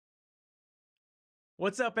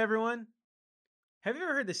What's up, everyone? Have you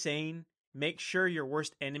ever heard the saying, make sure your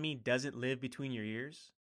worst enemy doesn't live between your ears?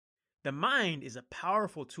 The mind is a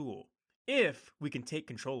powerful tool if we can take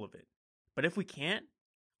control of it. But if we can't,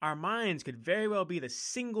 our minds could very well be the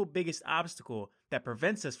single biggest obstacle that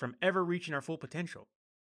prevents us from ever reaching our full potential.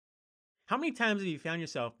 How many times have you found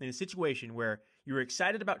yourself in a situation where you were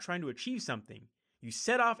excited about trying to achieve something, you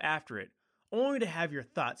set off after it, only to have your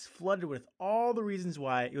thoughts flooded with all the reasons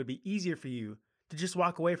why it would be easier for you to just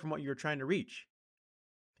walk away from what you were trying to reach?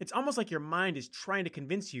 It's almost like your mind is trying to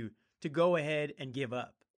convince you to go ahead and give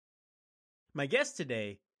up. My guest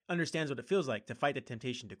today understands what it feels like to fight the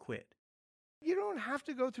temptation to quit. You don't have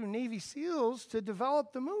to go through Navy SEALs to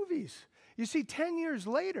develop the movies. You see, 10 years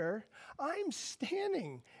later, I'm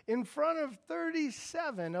standing in front of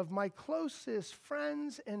 37 of my closest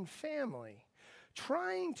friends and family,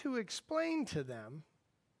 trying to explain to them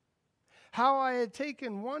how I had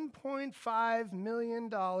taken $1.5 million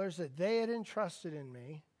that they had entrusted in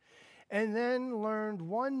me and then learned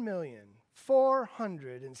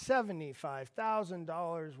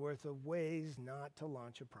 $1,475,000 worth of ways not to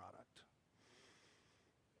launch a product.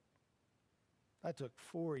 That took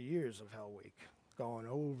 4 years of Hell Week, going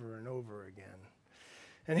over and over again.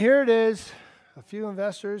 And here it is, a few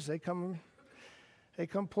investors, they come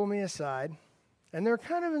pull me aside. And they're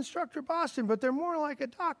kind of Instructor Boston, but they're more like a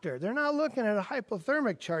doctor. They're not looking at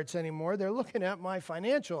hypothermic charts anymore. They're looking at my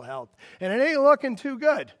financial health, and it ain't looking too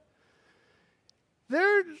good.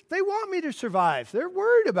 They want me to survive. They're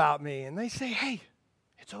worried about me, and they say, hey,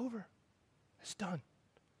 it's over. It's done.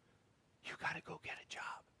 You got to go get a job,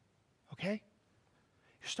 okay?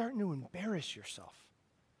 You're starting to embarrass yourself.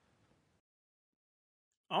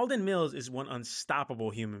 Alden Mills is one unstoppable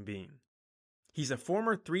human being. He's a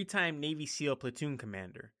former 3-time Navy SEAL platoon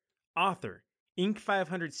commander, author, Inc.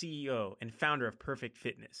 500 CEO, and founder of Perfect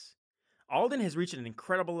Fitness. Alden has reached an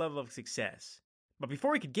incredible level of success, but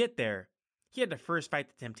before he could get there, he had to first fight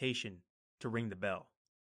the temptation to ring the bell.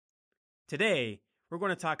 Today, we're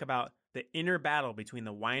going to talk about the inner battle between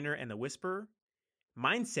the whiner and the whisperer,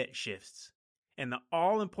 mindset shifts, and the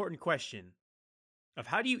all-important question of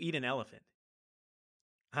how do you eat an elephant?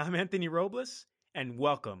 I'm Anthony Robles, and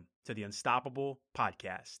welcome to the Unstoppable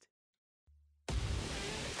Podcast.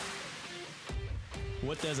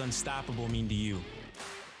 What does unstoppable mean to you?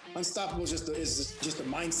 Unstoppable is just a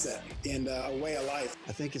mindset and a way of life.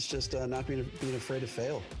 I think it's just not being afraid to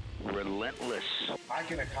fail. Relentless. I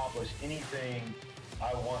can accomplish anything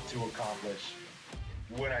I want to accomplish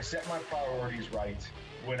when I set my priorities right,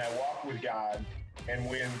 when I walk with God, and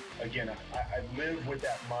when, again, I live with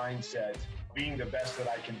that mindset, being the best that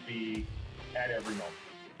I can be at every moment.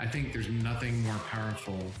 I think there's nothing more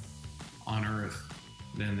powerful on earth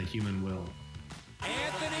than the human will.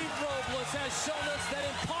 Anthony Robles has shown us that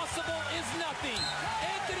impossible is nothing.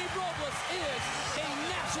 Anthony Robles is a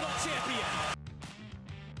national champion.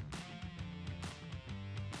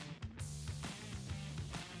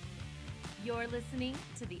 You're listening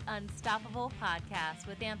to the Unstoppable Podcast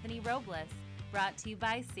with Anthony Robles, brought to you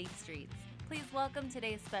by Safe Streets. Please welcome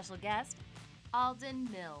today's special guest, Alden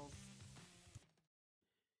Mills.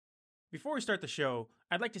 Before we start the show,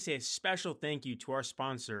 I'd like to say a special thank you to our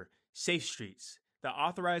sponsor, Safe Streets, the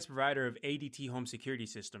authorized provider of ADT home security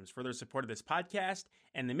systems, for their support of this podcast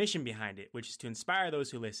and the mission behind it, which is to inspire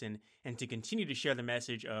those who listen and to continue to share the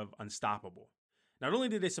message of Unstoppable. Not only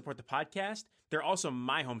do they support the podcast, they're also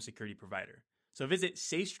my home security provider. So visit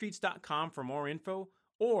safestreets.com for more info,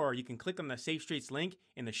 or you can click on the Safe Streets link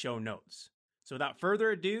in the show notes. So without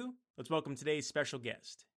further ado, let's welcome today's special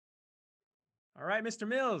guest. All right, Mr.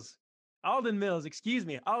 Mills. Alden Mills, excuse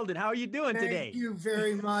me. Alden, how are you doing today? Thank you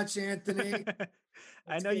very much, Anthony.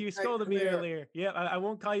 I know you scolded me earlier. Yeah, I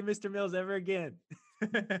won't call you Mr. Mills ever again.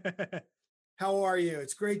 How are you?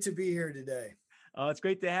 It's great to be here today. Oh, it's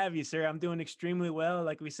great to have you, sir. I'm doing extremely well.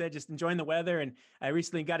 Like we said, just enjoying the weather. And I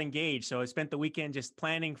recently got engaged, so I spent the weekend just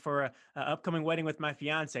planning for a upcoming wedding with my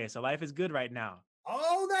fiance. So life is good right now.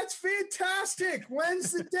 Oh, that's fantastic.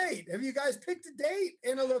 When's the date? Have you guys picked a date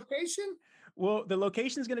and a location? Well, the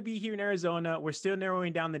location is going to be here in Arizona. We're still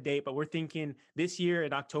narrowing down the date, but we're thinking this year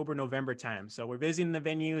in October, November time. So we're visiting the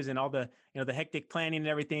venues and all the, the hectic planning and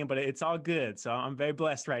everything, but it's all good. So I'm very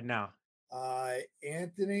blessed right now.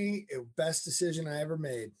 Anthony, best decision I ever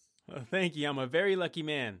made. Well, thank you. I'm a very lucky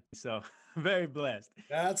man. So very blessed.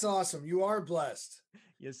 That's awesome. You are blessed.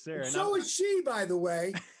 Yes, sir. And so is she, by the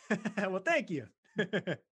way. Well, thank you.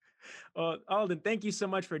 Well, Alden, thank you so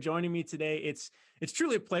much for joining me today. It's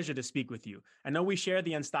truly a pleasure to speak with you. I know we share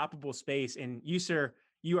the unstoppable space, and you, sir,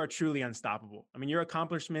 you are truly unstoppable. I mean, your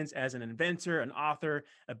accomplishments as an inventor, an author,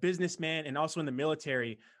 a businessman, and also in the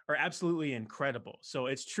military are absolutely incredible. So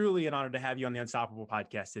it's truly an honor to have you on the Unstoppable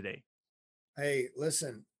podcast today. Hey,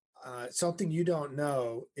 listen, something you don't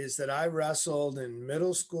know is that I wrestled in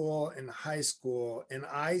middle school and high school, and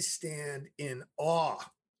I stand in awe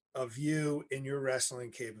of you and your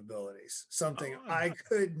wrestling capabilities, something I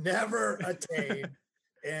could never attain.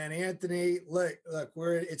 And Anthony, look,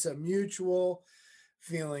 it's a mutual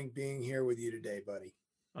feeling being here with you today, buddy.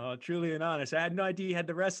 Oh, truly an honor. So I had no idea you had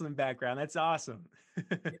the wrestling background. That's awesome.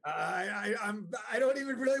 I don't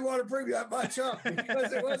even really want to bring that much up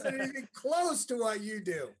because it wasn't even close to what you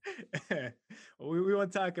do. Well, we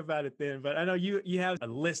won't talk about it then, but I know you have a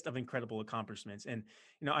list of incredible accomplishments. And,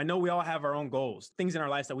 I know we all have our own goals, things in our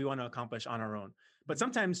lives that we want to accomplish on our own, but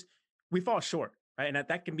sometimes we fall short, right? And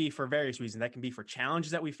that can be for various reasons. That can be for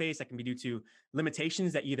challenges that we face. That can be due to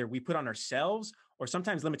limitations that either we put on ourselves or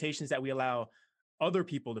sometimes limitations that we allow other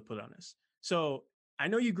people to put on us. So I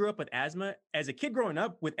know you grew up with asthma. As a kid growing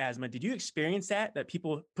up with asthma, did you experience that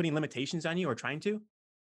people putting limitations on you or trying to?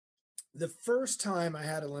 The first time I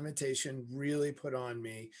had a limitation really put on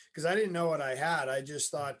me, because I didn't know what I had. I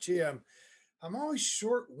just thought, gee, I'm always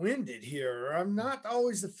short-winded here, or I'm not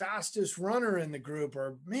always the fastest runner in the group,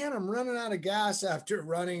 or man, I'm running out of gas after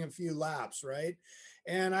running a few laps, right?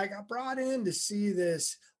 And I got brought in to see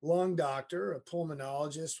this lung doctor, a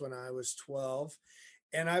pulmonologist, when I was 12.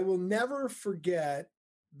 And I will never forget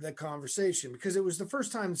the conversation because it was the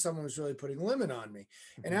first time someone was really putting a limit on me.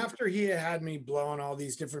 And after he had me blowing all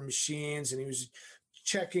these different machines and he was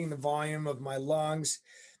checking the volume of my lungs.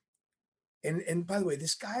 And by the way,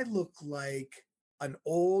 this guy looked like an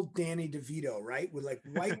old Danny DeVito, right? With like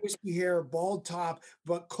white wispy hair, bald top,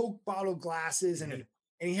 but Coke bottle glasses. And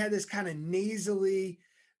he had this kind of nasally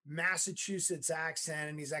Massachusetts accent.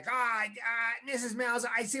 And he's like, Mrs. Mills,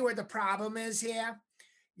 I see what the problem is here.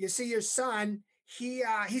 You see your son,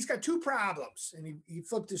 he's got two problems. And he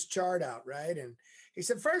flipped his chart out, right? And he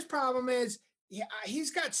said, first problem is he's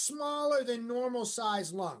got smaller than normal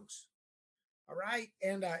size lungs. All right.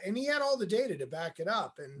 And he had all the data to back it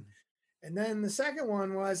up. And then the second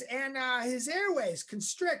one was, his airways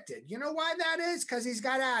constricted. You know why that is? Because he's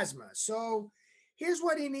got asthma. So here's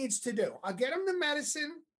what he needs to do. I'll get him the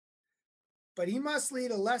medicine, but he must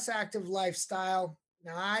lead a less active lifestyle.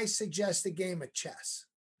 Now I suggest a game of chess.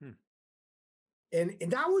 And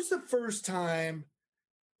that was the first time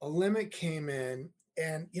a limit came in.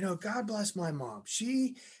 And, God bless my mom.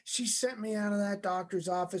 She sent me out of that doctor's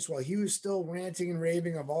office while he was still ranting and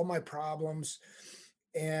raving of all my problems.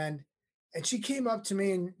 And she came up to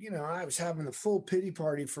me and, I was having a full pity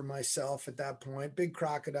party for myself at that point, big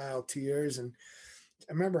crocodile tears. And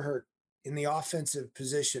I remember her in the offensive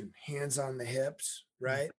position, hands on the hips,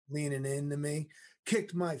 right? Leaning into me,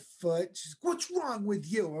 kicked my foot. She's, what's wrong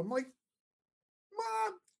with you? I'm like,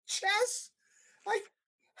 Mom, chess? I'm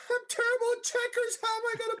terrible at checkers. How am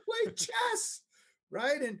I going to play chess?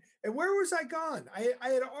 Right. And where was I gone? I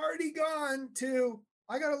had already gone to,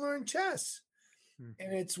 I got to learn chess.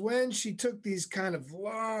 And it's when she took these kind of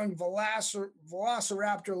long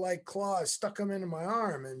velociraptor-like claws, stuck them into my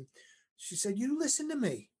arm. And she said, you listen to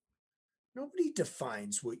me. Nobody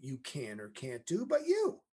defines what you can or can't do but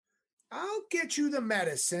you. I'll get you the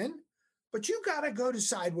medicine, but you got to go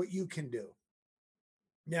decide what you can do.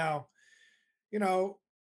 Now,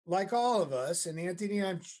 like all of us, and Anthony,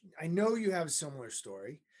 I know you have a similar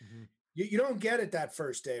story. You don't get it that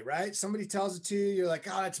first day, right? Somebody tells it to you, you're like,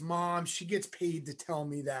 oh, it's mom. She gets paid to tell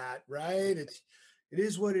me that, right? It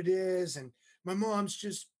is what it is. And my mom's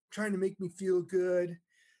just trying to make me feel good.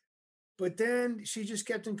 But then she just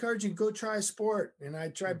kept encouraging, go try a sport. And I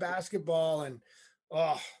tried basketball and,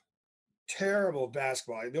 terrible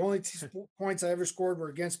basketball. The only points I ever scored were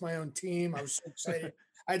against my own team. I was so excited.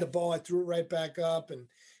 I had the ball. I threw it right back up. And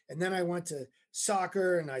then I went to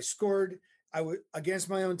soccer and I scored. I was against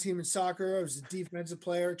my own team in soccer. I was a defensive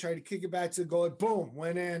player, tried to kick it back to the goal. Boom,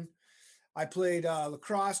 went in. I played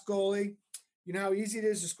lacrosse goalie. You know how easy it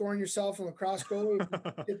is to score on yourself in lacrosse goalie?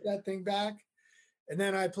 Get that thing back. And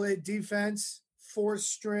then I played defense, fourth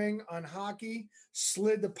string on hockey,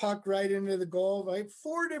 slid the puck right into the goal. Right?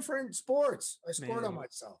 4 different sports I scored on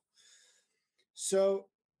myself. So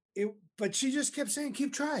but she just kept saying,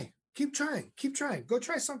 keep trying. Go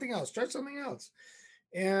try something else.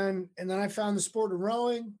 And then I found the sport of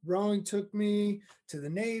rowing. Rowing took me to the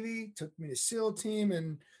Navy, took me to SEAL team.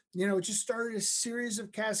 And, it just started a series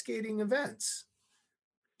of cascading events.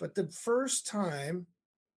 But the first time,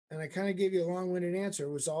 and I kind of gave you a long-winded answer,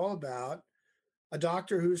 was all about a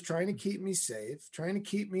doctor who was trying to keep me safe, trying to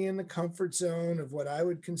keep me in the comfort zone of what I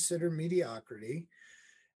would consider mediocrity.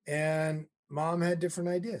 And mom had different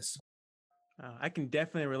ideas. I can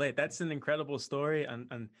definitely relate. That's an incredible story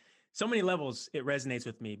on so many levels. It resonates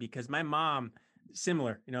with me because my mom,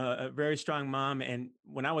 similar, a very strong mom. And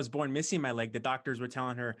when I was born missing my leg, the doctors were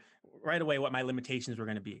telling her right away what my limitations were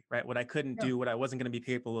going to be, right? What I couldn't Yeah. do, what I wasn't going to be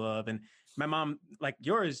capable of. And my mom, like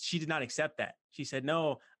yours, she did not accept that. She said,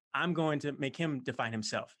 no, I'm going to make him define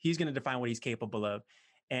himself. He's going to define what he's capable of.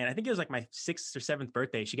 And I think it was like my 6th or 7th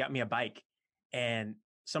birthday. She got me a bike. And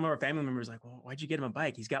some of our family members like, well, why'd you get him a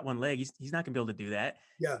bike? He's got one leg. He's not gonna be able to do that.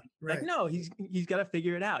 Yeah, right. Like, no, he's got to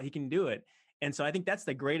figure it out. He can do it. And so I think that's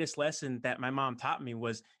the greatest lesson that my mom taught me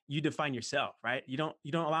was you define yourself, right? You don't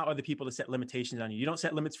allow other people to set limitations on you. You don't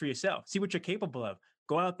set limits for yourself. See what you're capable of.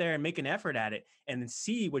 Go out there and make an effort at it and then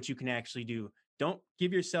see what you can actually do. Don't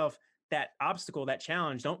give yourself that obstacle, that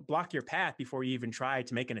challenge. Don't block your path before you even try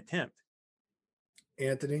to make an attempt.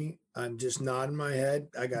 Anthony, I'm just nodding my head.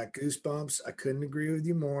 I got goosebumps. I couldn't agree with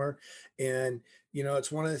you more. And,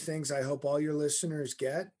 it's one of the things I hope all your listeners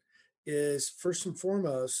get is first and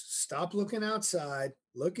foremost, stop looking outside,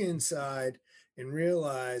 look inside, and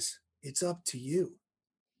realize it's up to you.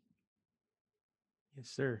 Yes,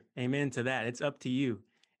 sir. Amen to that. It's up to you.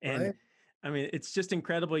 And right? I mean, it's just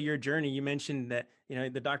incredible your journey. You mentioned that,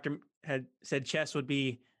 the doctor had said chess would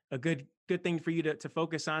be a good thing for you to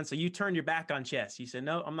focus on. So you turned your back on chess. You said,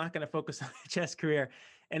 no, I'm not going to focus on a chess career.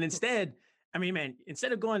 And instead, I mean, man,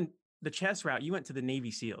 instead of going the chess route, you went to the Navy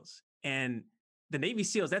SEALs. And the Navy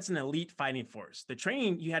SEALs, that's an elite fighting force. The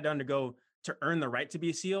training you had to undergo to earn the right to be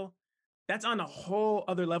a SEAL, that's on a whole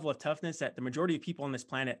other level of toughness that the majority of people on this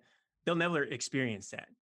planet, they'll never experience that.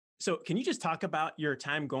 So can you just talk about your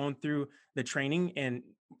time going through the training and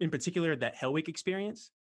in particular that Hell Week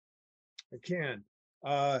experience? I can.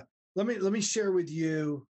 Let me share with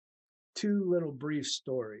you 2 little brief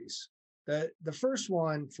stories. The first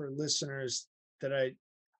one for listeners that I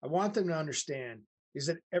want them to understand is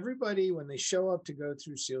that everybody, when they show up to go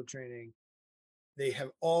through SEAL training, they have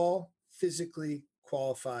all physically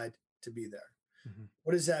qualified to be there. Mm-hmm.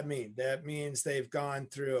 What does that mean? That means they've gone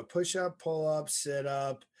through a push-up, pull-up,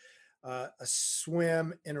 sit-up, a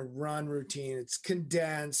swim, and a run routine. It's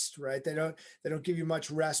condensed, right? They don't give you much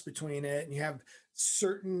rest between it, and you have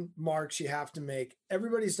certain marks you have to make.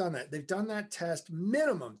 Everybody's done that. They've done that test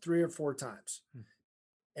minimum 3 or 4 times.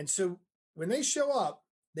 And so when they show up,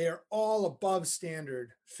 they are all above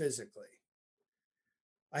standard physically.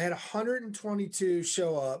 I had 122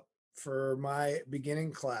 show up for my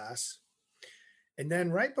beginning class. And then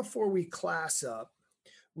right before we class up,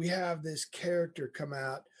 we have this character come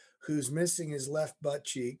out who's missing his left butt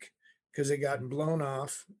cheek because it got blown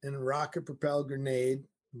off in a rocket propelled grenade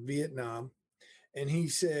in Vietnam. And he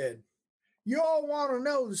said, "You all want to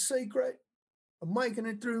know the secret of making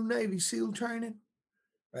it through Navy SEAL training?"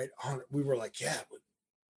 Right? We were like, yeah,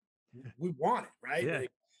 we want it, right? Yeah.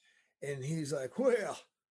 And he's like, well,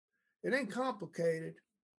 it ain't complicated.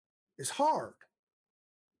 It's hard,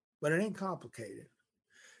 but it ain't complicated.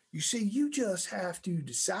 You see, you just have to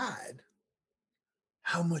decide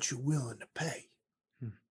how much you're willing to pay.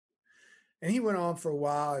 And he went on for a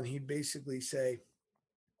while, and he'd basically say,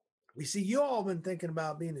 "You see, you all been thinking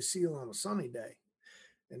about being a SEAL on a sunny day.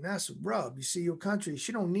 And that's a rub. You see, your country,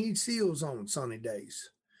 she don't need SEALs on sunny days.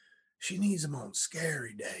 She needs them on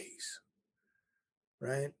scary days."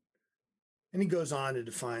 Right? And he goes on to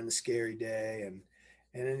define the scary day. And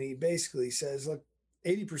then he basically says, look,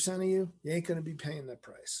 80% of you ain't going to be paying that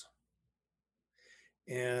price.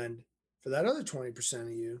 And for that other 20% of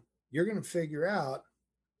you, you're going to figure out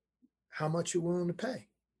how much you're willing to pay.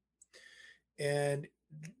 And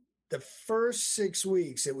the first 6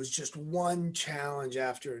 weeks, it was just one challenge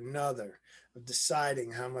after another of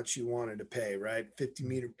deciding how much you wanted to pay, right?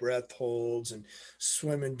 50-meter breath holds and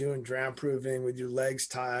swimming, doing drown proofing with your legs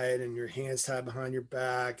tied and your hands tied behind your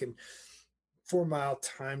back, and 4-mile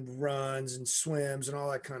timed runs and swims and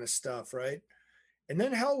all that kind of stuff, right? And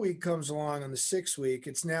then Hell Week comes along on the 6th week.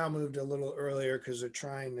 It's now moved a little earlier because they're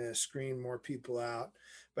trying to screen more people out.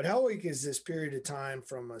 But Hell Week is this period of time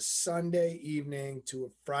from a Sunday evening to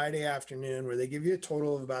a Friday afternoon where they give you a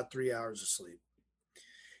total of about 3 hours of sleep.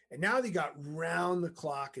 And now they got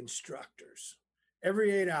round-the-clock instructors.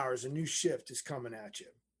 Every 8 hours, a new shift is coming at you.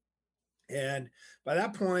 And by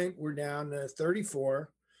that point, we're down to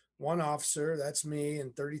 34, 1 officer, that's me,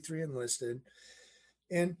 and 33 enlisted.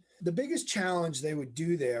 And the biggest challenge they would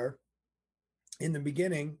do there in the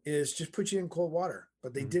beginning is just put you in cold water,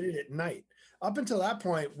 but they did it at night. Up until that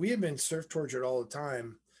point, we had been surf tortured all the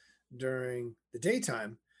time during the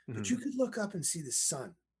daytime, but you could look up and see the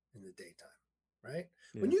sun in the daytime, right?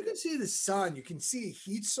 Yeah. When you can see the sun, you can see a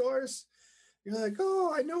heat source. You're like,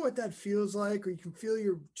 oh, I know what that feels like, or you can feel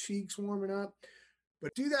your cheeks warming up.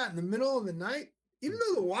 But do that in the middle of the night, even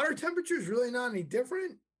though the water temperature is really not any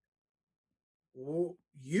different. Well,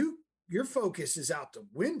 your focus is out the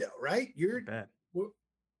window, right?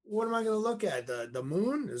 What am I going to look at? The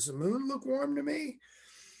moon? Does the moon look warm to me?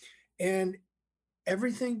 And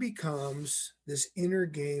everything becomes this inner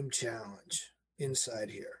game challenge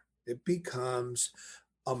inside here. It becomes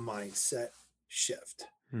a mindset shift.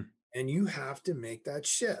 And you have to make that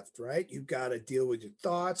shift, right? You've got to deal with your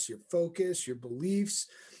thoughts, your focus, your beliefs.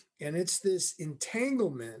 And it's this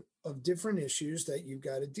entanglement of different issues that you've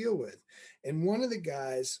got to deal with. And one of the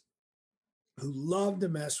guys who loved to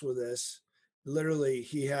mess with us, literally,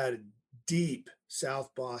 he had a deep South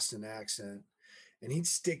Boston accent. And he'd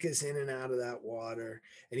stick us in and out of that water.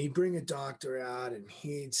 And he'd bring a doctor out and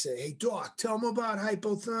he'd say, hey, doc, tell him about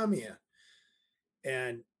hypothermia.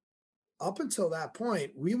 And up until that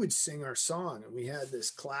point, we would sing our song, and we had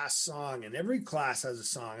this class song, and every class has a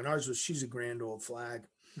song, and ours was She's a Grand Old Flag.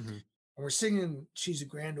 And we're singing She's a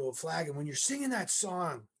Grand Old Flag. And when you're singing that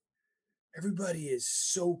song, everybody is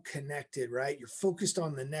so connected, right? You're focused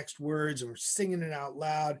on the next words, and we're singing it out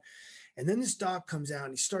loud. And then this doc comes out,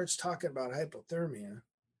 and he starts talking about hypothermia,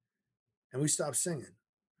 and we stop singing.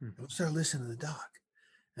 And we start listening to the doc.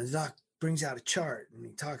 And the doc brings out a chart, and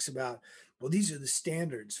he talks about, well, these are the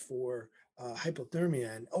standards for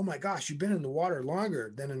hypothermia. And oh my gosh, you've been in the water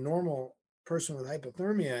longer than a normal person with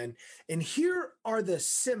hypothermia. And here are the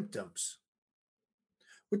symptoms.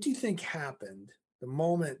 What do you think happened the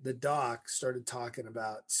moment the doc started talking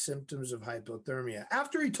about symptoms of hypothermia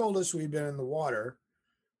after he told us we'd been in the water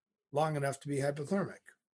long enough to be hypothermic?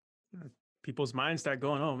 People's minds start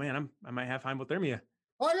going, oh man, I might have hypothermia.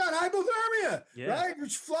 I got hypothermia, right? You're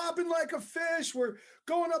flopping like a fish. We're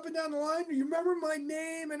going up and down the line. You remember my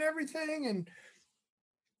name and everything.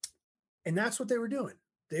 And that's what they were doing.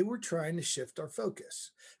 They were trying to shift our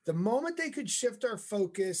focus. The moment they could shift our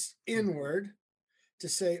focus inward to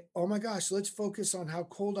say, oh my gosh, let's focus on how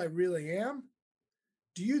cold I really am.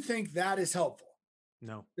 Do you think that is helpful?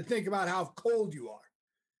 No. To think about how cold you are?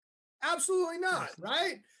 Absolutely not,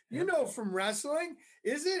 right? You know, from wrestling,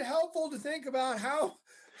 is it helpful to think about how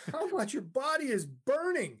much your body is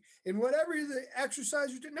burning in whatever the exercise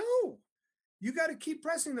you're doing? No, you got to keep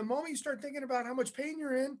pressing. The moment you start thinking about how much pain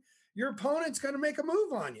you're in, your opponent's going to make a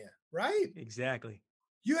move on you, right? Exactly.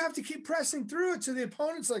 You have to keep pressing through it. So the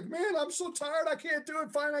opponent's like, man, I'm so tired. I can't do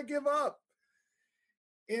it. Fine, I give up.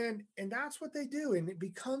 And that's what they do. And it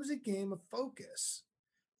becomes a game of focus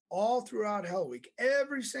all throughout Hell Week.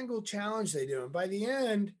 Every single challenge they do. And by the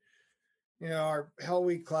end, you know, our Hell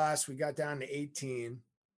Week class, we got down to 18.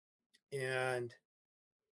 And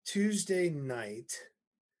Tuesday night,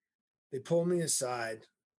 they pulled me aside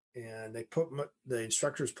and the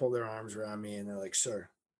instructors pulled their arms around me and they're like, sir,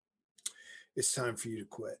 it's time for you to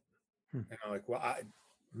quit. And I'm like, well, I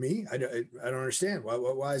don't understand.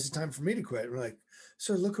 Why is it time for me to quit? And we're like,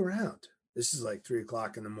 sir, look around. This is like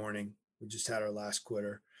 3:00 in the morning. We just had our last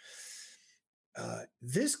quitter.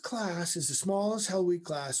 This class is the smallest Hell Week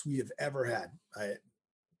class we have ever had. I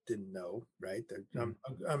didn't know, right?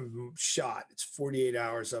 I'm shot. It's 48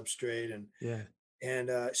 hours up straight. And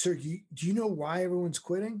sir, do you know why everyone's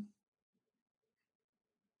quitting?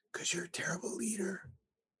 Because you're a terrible leader.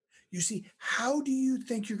 You see, how do you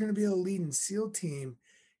think you're going to be able to lead in SEAL team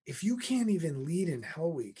if you can't even lead in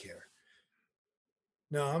Hell Week here?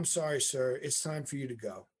 No, I'm sorry, sir. It's time for you to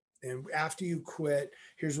go. And after you quit,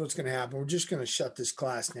 here's what's going to happen. We're just going to shut this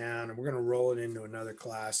class down and we're going to roll it into another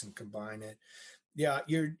class and combine it. Yeah,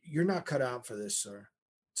 you're not cut out for this, sir.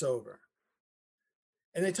 It's over.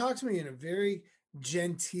 And they talked to me in a very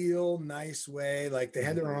genteel, nice way. Like they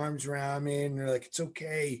had their arms around me and they're like, it's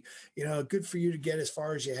okay. You know, good for you to get as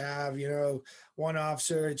far as you have. You know, one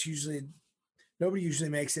officer, nobody usually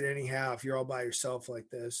makes it anyhow if you're all by yourself like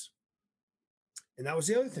this. And that was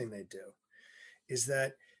the other thing they do, is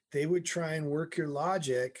that they would try and work your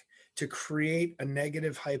logic to create a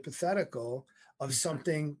negative hypothetical of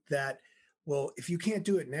something that, well, if you can't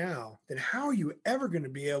do it now, then how are you ever going to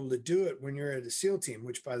be able to do it when you're at a SEAL team,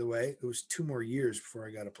 which, by the way, it was 2 more years before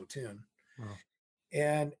I got a platoon. Wow.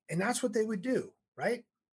 And that's what they would do, right?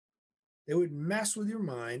 They would mess with your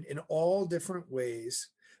mind in all different ways.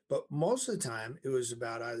 But most of the time, it was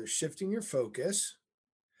about either shifting your focus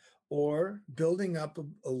or building up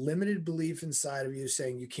a limited belief inside of you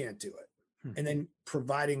saying you can't do it. And then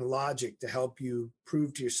providing logic to help you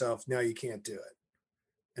prove to yourself, no, you can't do it.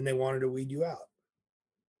 And they wanted to weed you out.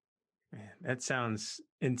 Man, that sounds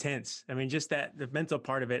intense. I mean, just the mental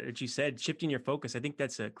part of it that you said, shifting your focus, I think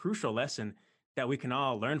that's a crucial lesson that we can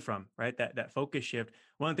all learn from, right? That focus shift.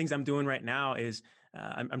 One of the things I'm doing right now is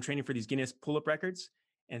I'm training for these Guinness pull-up records.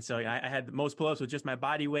 And so I had the most pull-ups with just my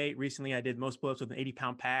body weight. Recently, I did most pull-ups with an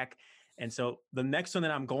 80-pound pack. And so the next one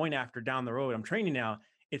that I'm going after down the road, I'm training now,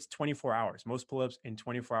 it's 24 hours, most pull-ups in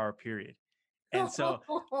 24-hour period. And so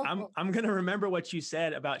I'm going to remember what you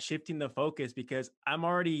said about shifting the focus, because I'm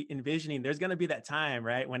already envisioning there's going to be that time,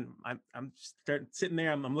 right? When I'm sitting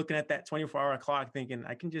there, I'm looking at that 24-hour clock thinking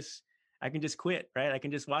I can just quit, right? I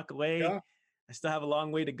can just walk away. Yeah. I still have a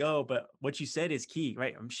long way to go, but what you said is key,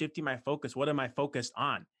 right? I'm shifting my focus. What am I focused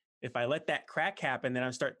on? If I let that crack happen, then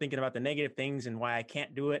I start thinking about the negative things and why I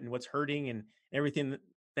can't do it and what's hurting and everything,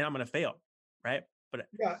 then I'm going to fail, right? But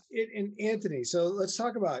Yeah. And Anthony, so let's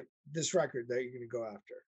talk about this record that you're going to go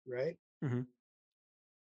after, right? Mhm.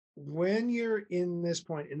 When you're in this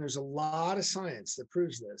point, and there's a lot of science that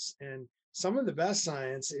proves this, and some of the best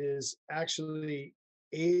science is actually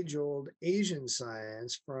age-old Asian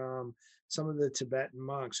science from some of the Tibetan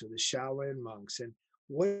monks or the Shaolin monks. And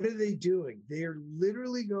what are they doing? They are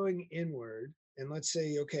literally going inward. And let's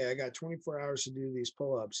say, okay, I got 24 hours to do these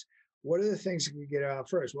pull-ups. What are the things that can get out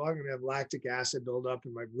first? Well, I'm going to have lactic acid build up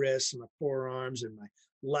in my wrists and my forearms and my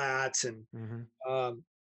lats. And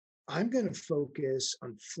I'm going to focus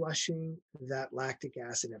on flushing that lactic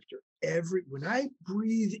acid after when I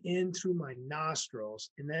breathe in through my nostrils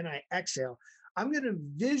and then I exhale, I'm going to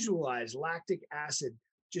visualize lactic acid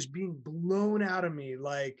just being blown out of me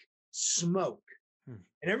like smoke.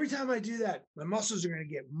 And every time I do that, my muscles are going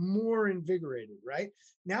to get more invigorated, right?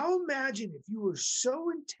 Now imagine if you were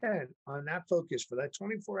so intent on that focus for that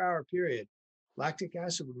 24-hour period, lactic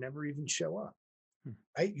acid would never even show up.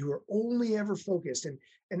 Right? You are only ever focused. And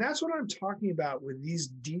that's what I'm talking about with these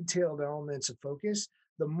detailed elements of focus.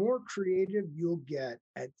 The more creative you'll get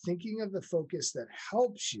at thinking of the focus that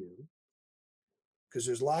helps you, because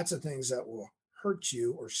there's lots of things that will hurt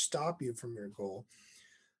you or stop you from your goal.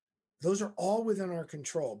 Those are all within our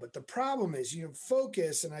control. But the problem is,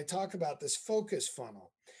 focus, and I talk about this focus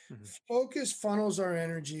funnel. Focus funnels our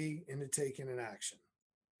energy into taking an action.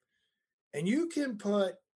 And you can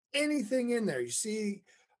put anything in there. You see,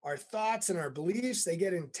 our thoughts and our beliefs, they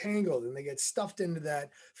get entangled and they get stuffed into that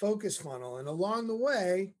focus funnel. And along the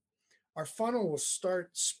way, our funnel will start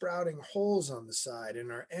sprouting holes on the side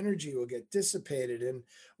and our energy will get dissipated and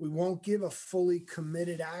we won't give a fully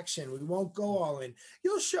committed action. We won't go all in.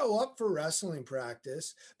 You'll show up for wrestling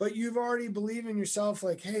practice, but you've already believed in yourself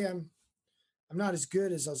like, hey, I'm not as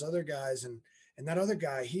good as those other guys. And that other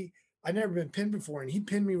guy, I'd never been pinned before and he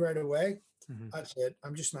pinned me right away. That's it.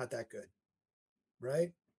 I'm just not that good.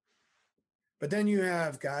 Right. But then you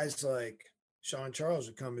have guys like Sean Charles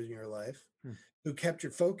who come in your life who kept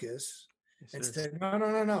your focus and said,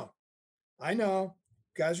 no. I know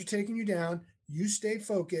guys are taking you down. You stay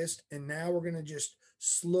focused. And now we're going to just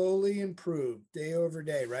slowly improve day over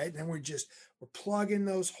day. Right. And then we're plugging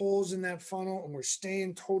those holes in that funnel and we're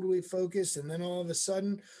staying totally focused. And then all of a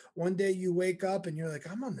sudden, one day you wake up and you're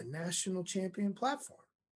like, I'm on the national champion platform.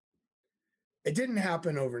 It didn't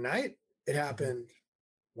happen overnight. It happened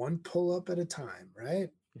one pull-up at a time, right?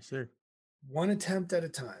 Yes, sir. One attempt at a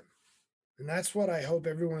time. And that's what I hope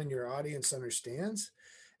everyone in your audience understands,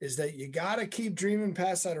 is that you got to keep dreaming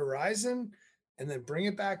past that horizon and then bring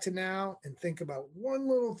it back to now and think about one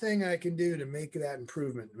little thing I can do to make that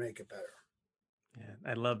improvement and make it better.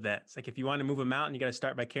 Yeah, I love that. It's like if you want to move a mountain, you got to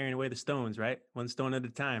start by carrying away the stones, right? One stone at a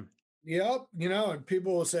time. Yep. And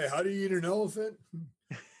people will say, how do you eat an elephant?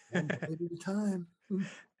 One bite at a time.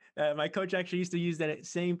 My coach actually used to use that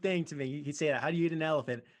same thing to me. He'd say, how do you eat an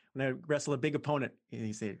elephant? When I wrestle a big opponent,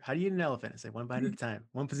 he'd say, how do you eat an elephant? I say, one bite at a time,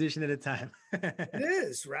 one position at a time. It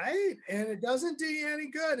is, right? And it doesn't do you any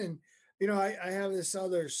good. And, I have this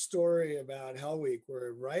other story about Hell Week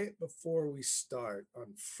where right before we start on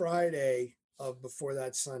Friday before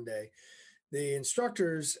that Sunday, the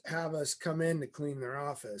instructors have us come in to clean their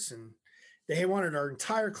office. And they wanted our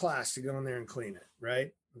entire class to go in there and clean it,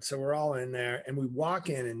 right? And so we're all in there and we walk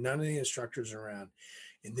in and none of the instructors are around.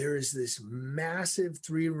 And there is this massive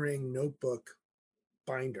 3-ring notebook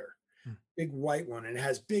binder, big white one, and it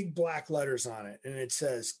has big black letters on it. And it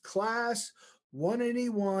says class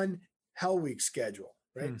 181 Hell Week schedule,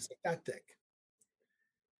 right? It's like that thick.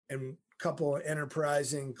 And a couple of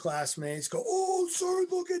enterprising classmates go, oh, sir,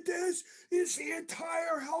 look at this. It's the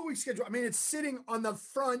entire Hell Week schedule. I mean, it's sitting on the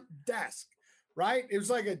front desk, right? It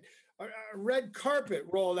was like a red carpet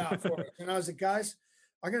rolled out for it. And I was like, guys,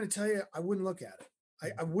 I'm going to tell you, I wouldn't look at it.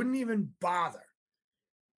 I wouldn't even bother.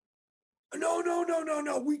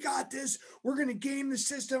 No. We got this. We're going to game the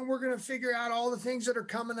system. We're going to figure out all the things that are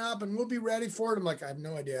coming up and we'll be ready for it. I'm like, I have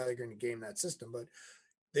no idea how they're going to game that system, but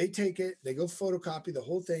They take it, they go photocopy the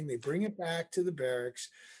whole thing, they bring it back to the barracks,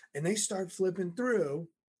 and they start flipping through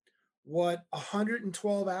what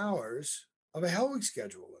 112 hours of a Hell Week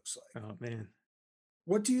schedule looks like. Oh, man.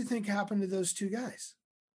 What do you think happened to those two guys?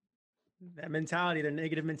 That mentality, their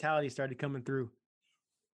negative mentality started coming through.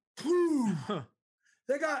 Boom.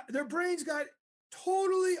 Their brains got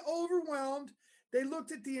totally overwhelmed. They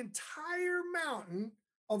looked at the entire mountain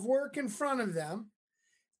of work in front of them,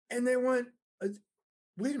 and they went,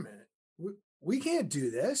 wait a minute, we can't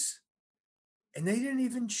do this. And they didn't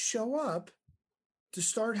even show up to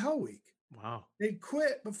start Hell Week. Wow. They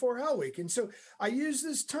quit before Hell Week. And so I use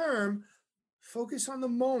this term, focus on the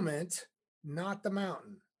moment, not the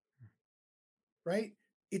mountain, right?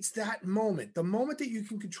 It's that moment, the moment that you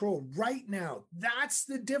can control right now. That's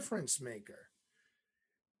the difference maker.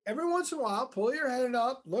 Every once in a while, pull your head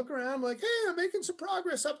up, look around like, hey, I'm making some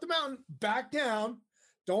progress up the mountain, back down.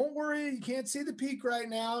 Don't worry, you can't see the peak right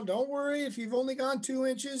now. Don't worry if you've only gone 2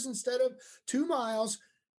 inches instead of 2 miles.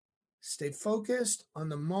 Stay focused on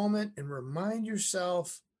the moment and remind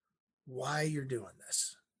yourself why you're doing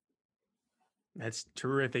this. That's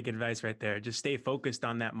terrific advice right there. Just stay focused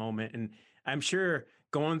on that moment. And I'm sure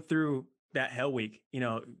going through that Hell Week,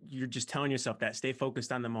 you're just telling yourself that stay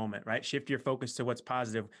focused on the moment, right? Shift your focus to what's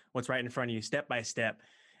positive, what's right in front of you, step by step.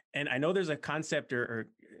 And I know there's a concept or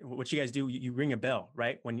what you guys do, you ring a bell,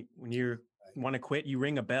 right? When you want to quit, you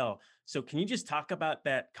ring a bell. So can you just talk about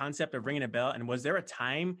that concept of ringing a bell? And was there a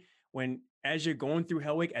time when, as you're going through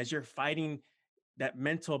Hell Week, as you're fighting that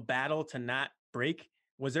mental battle to not break,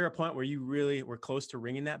 was there a point where you really were close to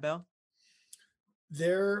ringing that bell?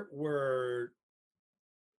 There were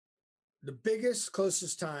the biggest,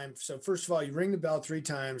 closest time. So first of all, you ring the bell 3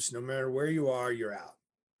 times, no matter where you are, you're out,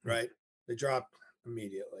 right? They drop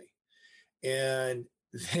immediately. And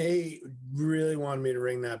they really wanted me to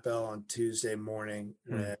ring that bell on Tuesday morning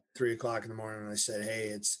at 3:00 in the morning. And I said,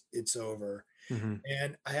 hey, it's over. Mm-hmm.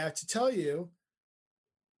 And I have to tell you,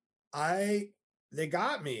 they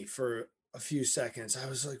got me for a few seconds. I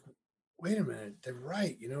was like, wait a minute, they're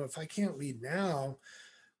right. If I can't lead now,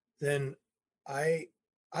 then I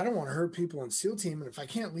don't want to hurt people in SEAL team. And if I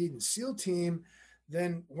can't lead in SEAL team,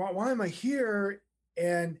 then why am I here?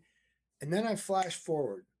 And then I flash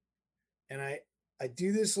forward and I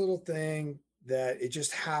do this little thing that it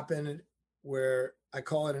just happened where I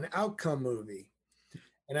call it an outcome movie.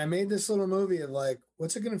 And I made this little movie of like,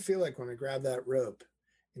 what's it going to feel like when I grab that rope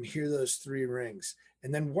and hear those 3 rings?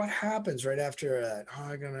 And then what happens right after that? Oh,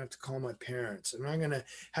 I'm going to have to call my parents, and I'm going to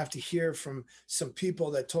have to hear from some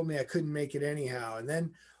people that told me I couldn't make it anyhow. And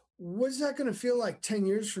then what's that going to feel like 10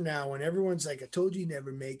 years from now when everyone's like, I told you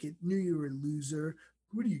never make it, knew you were a loser.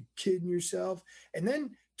 What are you kidding yourself? And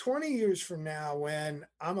then 20 years from now, when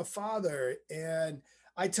I'm a father and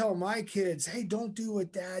I tell my kids, hey, don't do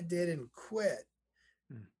what dad did and quit.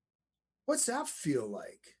 What's that feel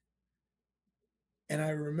like? And I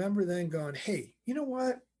remember then going, hey, you know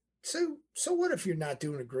what? So what if you're not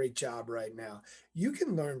doing a great job right now? You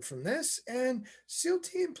can learn from this, and SEAL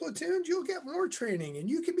team platoons, you'll get more training and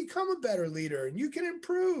you can become a better leader and you can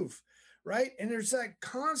improve, right? And there's that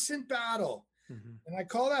constant battle. Mm-hmm. And I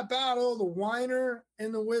call that battle the whiner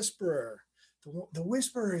and the whisperer. The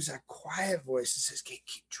whisperer is that quiet voice that says, keep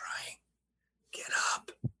trying, get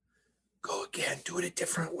up, go again, do it a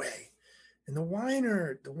different way. And the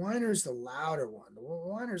whiner is the louder one. The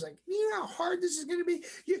whiner's like, you know how hard this is going to be?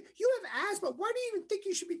 You have asthma. Why do you even think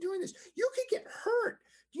you should be doing this? You could get hurt.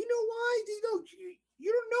 Do you know why?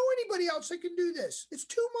 You don't know anybody else that can do this. It's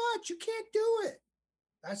too much. You can't do it.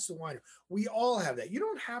 That's the whiner. We all have that. You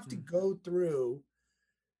don't have to go through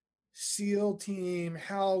SEAL team,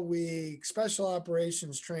 Hell Week, special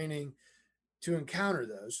operations training to encounter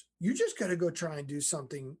those. You just got to go try and do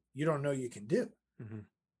something you don't know you can do. Mm-hmm.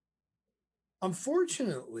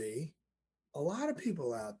 Unfortunately, a lot of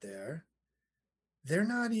people out there, they're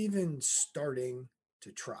not even starting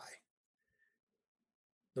to try.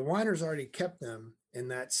 The whiners already kept them in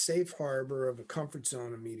that safe harbor of a comfort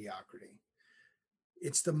zone of mediocrity.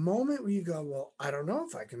 It's the moment where you go, well, I don't know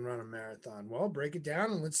if I can run a marathon. Well, break it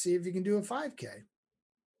down and let's see if you can do a 5K.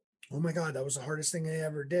 Oh my God, that was the hardest thing I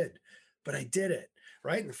ever did. But I did it,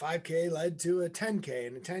 right? And the 5K led to a 10K,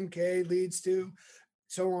 and the 10K leads to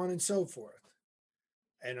so on and so forth.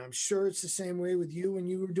 And I'm sure it's the same way with you when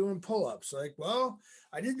you were doing pull-ups. Like, well,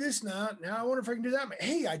 I did this now. Now I wonder if I can do that.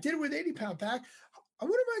 Hey, I did it with 80-pound pack. I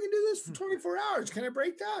wonder if I can do this for 24 hours. Can I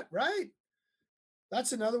break that? Right?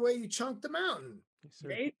 That's another way you chunk the mountain. Yes,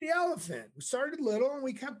 you ate the elephant. We started little and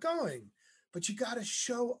we kept going. But you got to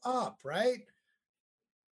show up, right?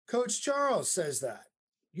 Coach Charles says that.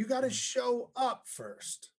 You got to show up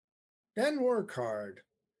first. Then work hard.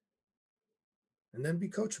 and then be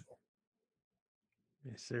coachable.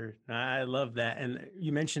 Yes, sir. I love that. And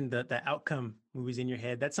you mentioned the outcome movies in your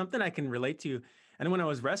head. That's something I can relate to. And when I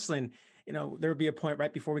was wrestling, there would be a point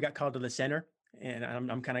right before we got called to the center, and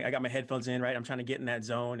I'm kind of, I got my headphones in, right? I'm trying to get in that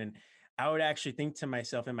zone, and I would actually think to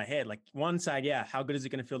myself in my head, like one side, yeah, how good is it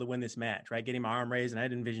going to feel to win this match, right? Getting my arm raised, and I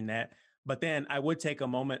didn't envision that. But then I would take a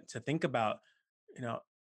moment to think about, you know,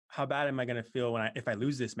 how bad am I going to feel if I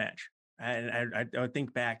lose this match? And I would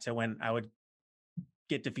think back to when I would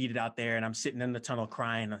get defeated out there and I'm sitting in the tunnel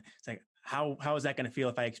crying. It's like, how is that going to feel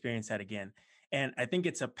if I experience that again? And I think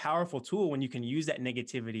it's a powerful tool when you can use that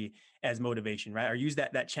negativity as motivation, right? Or use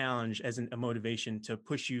that challenge as a motivation to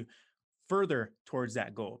push you further towards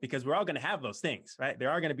that goal, because we're all going to have those things, right? There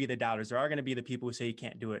are going to be the doubters. There are going to be the people who say you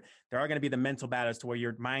can't do it. There are going to be the mental battles to where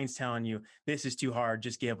your mind's telling you this is too hard,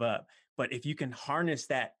 just give up. But if you can harness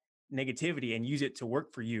that negativity and use it to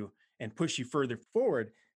work for you and push you further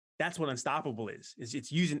forward, that's what unstoppable is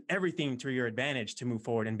it's using everything to your advantage to move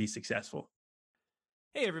forward and be successful.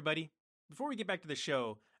 Hey, everybody. Before we get back to the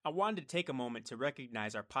show, I wanted to take a moment to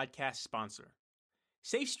recognize our podcast sponsor.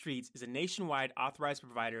 Safe Streets is a nationwide authorized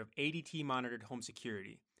provider of ADT monitored home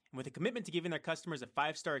security. And with a commitment to giving their customers a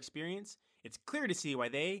 5-star experience, it's clear to see why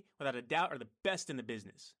they, without a doubt, are the best in the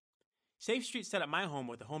business. Safe Streets set up my home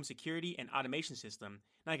with a home security and automation system,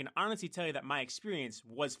 and I can honestly tell you that my experience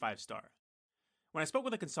was 5-star. When I spoke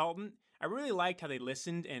with a consultant, I really liked how they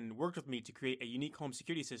listened and worked with me to create a unique home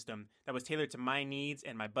security system that was tailored to my needs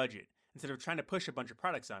and my budget, instead of trying to push a bunch of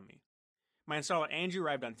products on me. My installer Andrew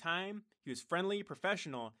arrived on time, he was friendly,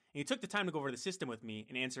 professional, and he took the time to go over the system with me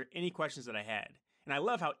and answer any questions that I had. And I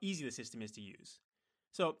love how easy the system is to use.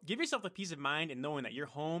 So give yourself the peace of mind in knowing that your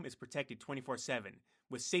home is protected 24/7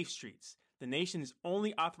 with Safe Streets, the nation's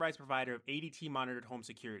only authorized provider of ADT monitored home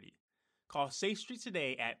security. Call Safe Streets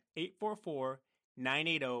today at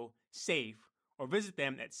 844-980-SAFE or visit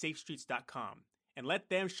them at safestreets.com and let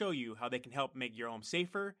them show you how they can help make your home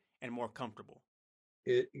safer and more comfortable.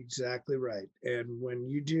 Exactly right. And when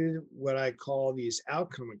you do what I call these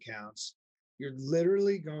outcome accounts, you're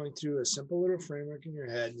literally going through a simple little framework in your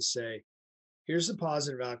head and say, here's the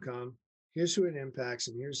positive outcome, here's who it impacts,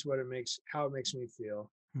 and here's how it makes me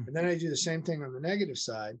feel. And then I do the same thing on the negative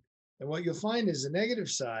side. And what you'll find is the negative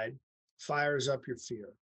side fires up your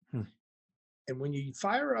fear. And when you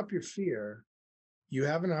fire up your fear, you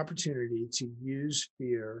have an opportunity to use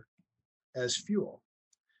fear as fuel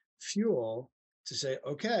to say,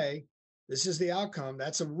 okay, this is the outcome.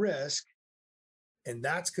 That's a risk. And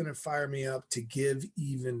that's going to fire me up to give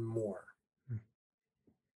even more.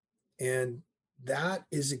 And that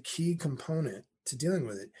is a key component to dealing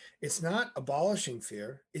with it. It's not abolishing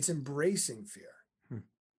fear. It's embracing fear.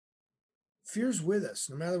 Fear's with us,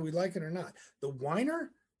 no matter we like it or not. The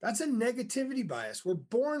whiner, that's a negativity bias. We're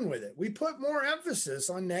born with it. We put more emphasis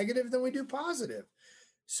on negative than we do positive.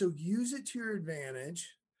 So use it to your advantage,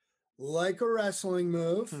 like a wrestling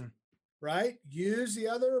move, right? Use the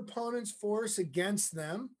other opponent's force against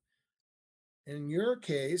them. In your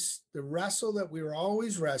case, the wrestle that we were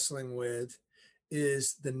always wrestling with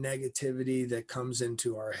is the negativity that comes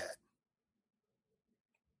into our head.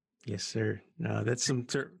 Yes, sir. No, that's some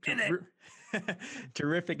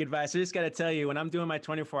terrific advice. I just got to tell you, when I'm doing my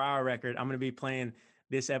 24-hour record, I'm going to be playing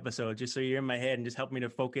this episode just so you're in my head and just help me to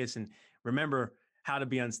focus and remember how to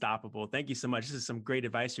be unstoppable. Thank you so much. This is some great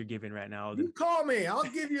advice you're giving right now, Alden. You call me. I'll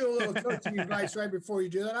give you a little coaching advice right before you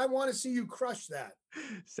do that. I want to see you crush that.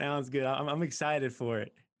 Sounds good. I'm excited for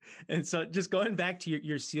it. And so just going back to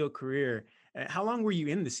your SEAL career, how long were you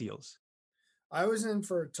in the SEALs? I was in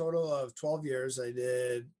for a total of 12 years. I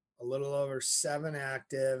did a little over 7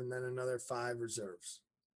 active and then another 5 reserves.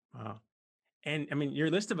 Wow. And I mean,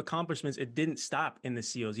 your list of accomplishments, it didn't stop in the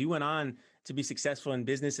SEALs. You went on to be successful in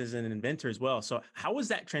business as an inventor as well. So how was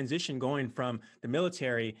that transition going from the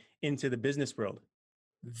military into the business world?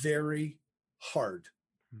 Very hard.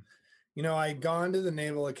 You know, I'd gone to the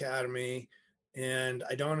Naval Academy, and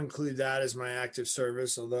I don't include that as my active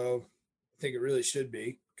service, although I think it really should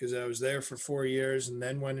be, because I was there for 4 years and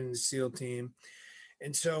then went into the SEAL team.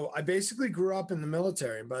 And so I basically grew up in the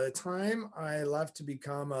military. By the time I left to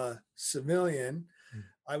become a civilian,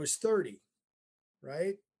 I was 30,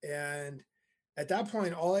 right? And at that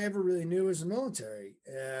point, all I ever really knew was the military.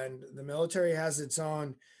 And the military has its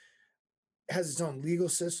own legal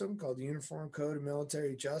system called the Uniform Code of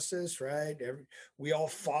Military Justice, right? We all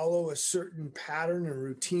follow a certain pattern and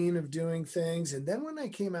routine of doing things. And then when I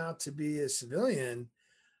came out to be a civilian,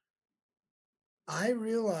 I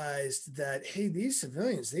realized that, hey, these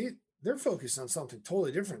civilians, they're focused on something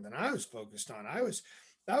totally different than I was focused on. I was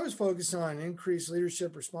focused on increased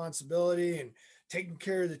leadership responsibility and taking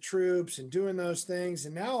care of the troops and doing those things.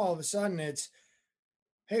 And now all of a sudden it's,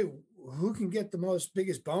 hey, who can get the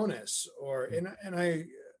biggest bonus? Or, and I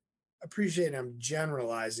appreciate I'm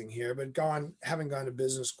generalizing here, but having gone to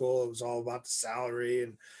business school, it was all about the salary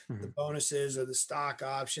and the bonuses or the stock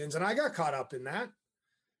options. And I got caught up in that,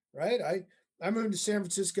 right? I moved to San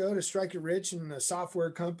Francisco to strike it rich in a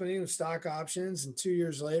software company with stock options. And 2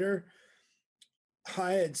 years later,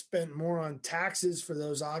 I had spent more on taxes for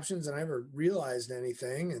those options than I ever realized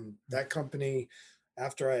anything. And that company,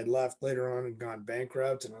 after I had left later on, had gone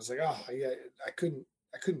bankrupt. And I was like, oh yeah, I couldn't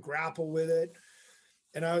grapple with it.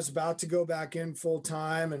 And I was about to go back in full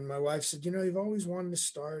time. And my wife said, you've always wanted to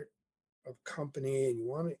start a company and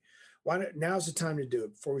now's the time to do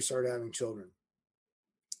it before we start having children.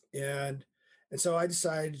 And so I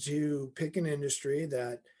decided to pick an industry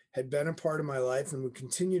that had been a part of my life and would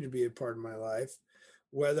continue to be a part of my life,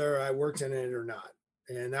 whether I worked in it or not.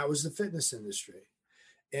 And that was the fitness industry.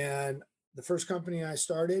 And the first company I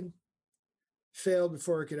started failed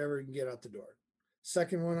before it could ever get out the door.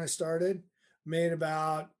 Second one I started made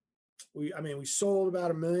we sold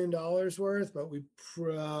about $1 million worth, but we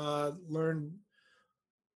learned,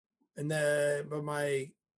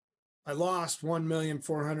 I lost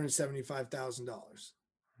 $1,475,000.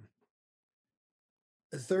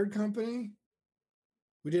 The third company,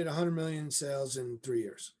 we did 100 million in sales in 3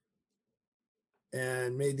 years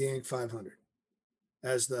and made the Inc. 500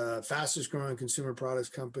 as the fastest growing consumer products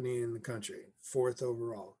company in the country, 4th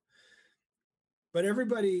overall. But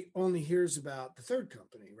everybody only hears about the third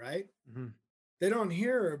company, right? Mm-hmm. They don't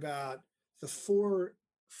hear about the 4-5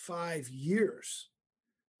 years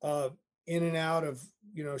of in and out of,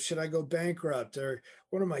 should I go bankrupt or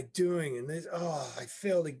what am I doing? And I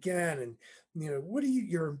failed again. And,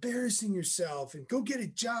 you're embarrassing yourself and go get a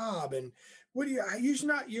job. And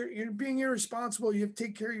you're being irresponsible. You have to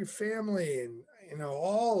take care of your family and,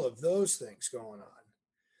 all of those things going on.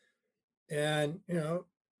 And,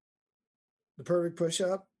 the perfect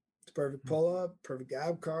push-up, the perfect pull-up, perfect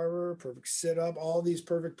ab carver, perfect sit-up, all these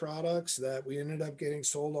perfect products that we ended up getting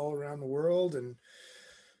sold all around the world. And,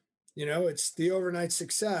 it's the overnight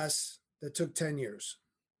success that took 10 years.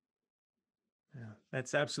 Yeah,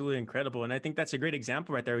 that's absolutely incredible. And I think that's a great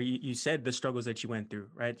example right there. You said the struggles that you went through,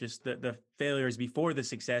 right? Just the failures before the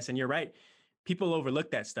success. And you're right. People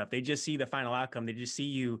overlook that stuff. They just see the final outcome. They just see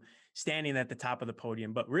you standing at the top of the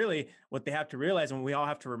podium. But really what they have to realize, and we all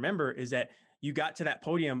have to remember, is that you got to that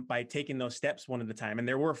podium by taking those steps one at a time. And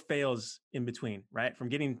there were fails in between, right? From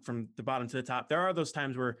getting from the bottom to the top. There are those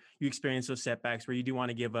times where you experience those setbacks where you do want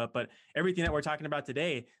to give up. But everything that we're talking about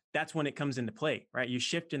today, that's when it comes into play, right? You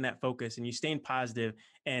shift in that focus and you staying positive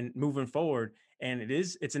and moving forward. And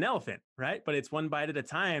it's an elephant, right? But it's one bite at a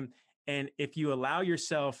time. And if you allow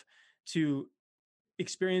yourself to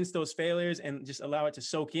experience those failures and just allow it to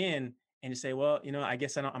soak in and just say, well, I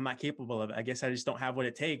guess I'm not capable of it. I guess I just don't have what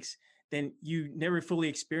it takes. Then you never fully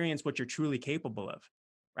experience what you're truly capable of,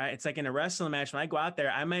 right? It's like in a wrestling match. When I go out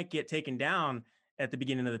there, I might get taken down at the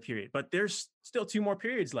beginning of the period, but there's still 2 more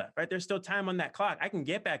periods left, right? There's still time on that clock. I can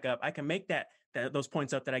get back up. I can make those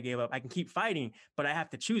points up that I gave up. I can keep fighting, but I have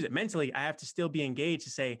to choose it mentally. I have to still be engaged to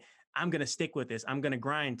say, I'm going to stick with this. I'm going to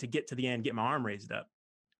grind to get to the end, get my arm raised up.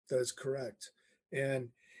 That's correct. And,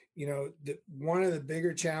 one of the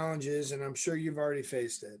bigger challenges, and I'm sure you've already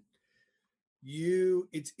faced it,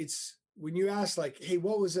 it's when you ask like, hey,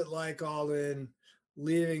 what was it like, Alden,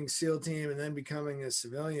 leaving SEAL team and then becoming a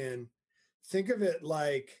civilian? Think of it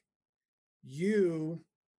like you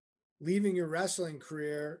leaving your wrestling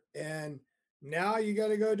career and now you got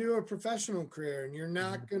to go do a professional career and you're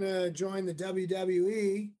not going to join the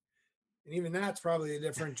WWE. And even that's probably a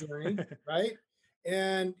different journey, right?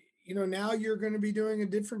 And, now you're going to be doing a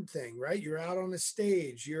different thing, right? You're out on the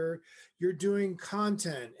stage, you're doing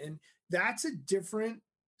content, and that's a different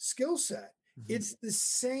skill set. Mm-hmm. It's the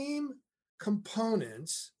same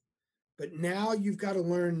components, but now you've got to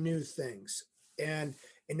learn new things. And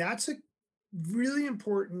that's a really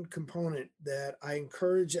important component that I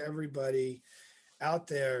encourage everybody out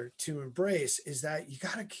there to embrace, is that you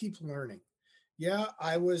got to keep learning. Yeah,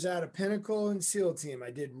 I was at a pinnacle in SEAL team. I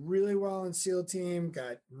did really well in SEAL team,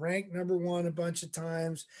 got ranked number 1 a bunch of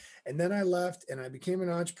times. And then I left and I became an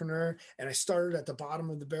entrepreneur and I started at the bottom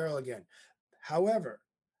of the barrel again. However,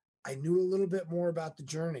 I knew a little bit more about the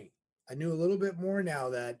journey. I knew a little bit more now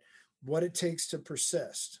that what it takes to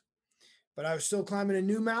persist. But I was still climbing a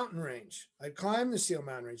new mountain range. I climbed the SEAL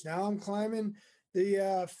mountain range. Now I'm climbing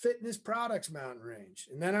the fitness products mountain range.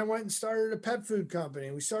 And then I went and started a pet food company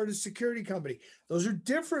and we started a security company. Those are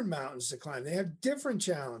different mountains to climb. They have different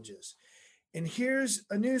challenges. And here's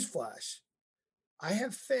a news flash. I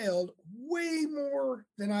have failed way more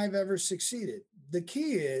than I've ever succeeded. The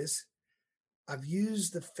key is I've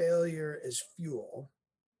used the failure as fuel.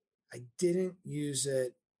 I didn't use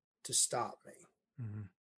it to stop me. Mm-hmm.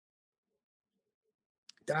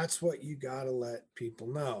 That's what you got to let people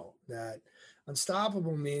know, that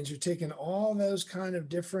unstoppable means you're taking all those kind of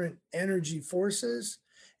different energy forces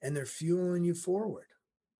and they're fueling you forward.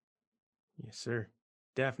 Yes, sir.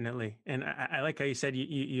 Definitely. And I like how you said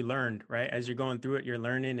you learned, right? As you're going through it, you're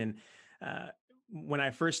learning. And uh, when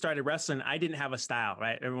I first started wrestling, I didn't have a style,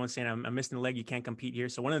 right? Everyone's saying, I'm missing a leg. You can't compete here.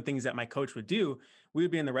 So one of the things that my coach would do, we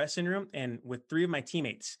would be in the wrestling room, and with 3 of my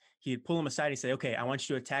teammates, he'd pull them aside and say, okay, I want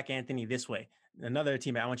you to attack Anthony this way. Another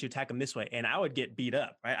teammate, I want you to attack him this way. And I would get beat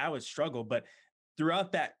up, right? I would struggle. But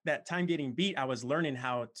throughout that time getting beat, I was learning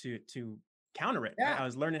how to counter it. Right? Yeah. I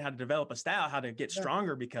was learning how to develop a style, how to get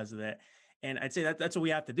stronger because of that. And I'd say that's what we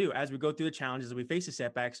have to do. As we go through the challenges, as we face the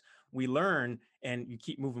setbacks, we learn and you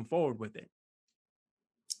keep moving forward with it.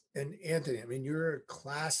 And Anthony, I mean, you're a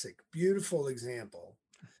classic, beautiful example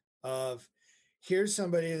of here's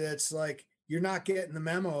somebody that's like, you're not getting the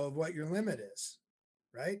memo of what your limit is,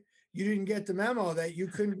 right? You didn't get the memo that you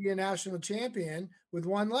couldn't be a national champion with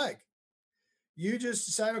one leg. You just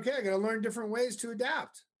decide, okay, I got to learn different ways to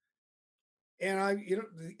adapt. And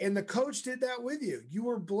and the coach did that with you. You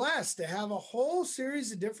were blessed to have a whole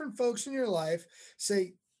series of different folks in your life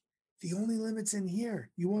say, the only limit's in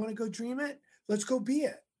here. You want to go dream it? Let's go be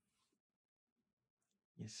it.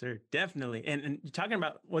 Yes, sir. Definitely. And you're talking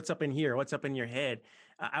about what's up in here, what's up in your head.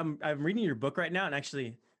 I'm reading your book right now, and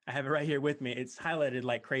actually I have it right here with me. It's highlighted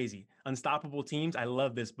like crazy. Unstoppable Teams. I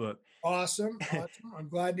love this book. Awesome. I'm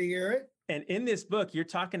glad to hear it. And in this book, you're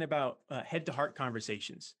talking about head-to-heart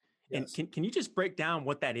conversations. Yes. And can you just break down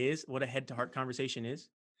what that is, what a head-to-heart conversation is?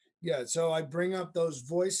 Yeah. So I bring up those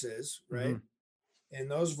voices, right? Mm-hmm. And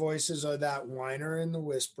those voices are that whiner and the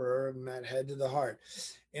whisperer and that head to the heart.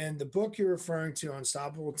 And the book you're referring to,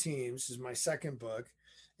 Unstoppable Teams, is my second book.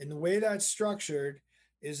 And the way that's structured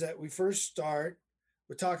is that we first start,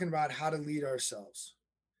 we're talking about how to lead ourselves.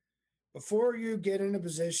 Before you get in a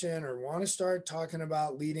position or want to start talking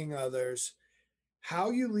about leading others, how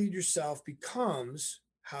you lead yourself becomes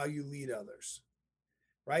how you lead others,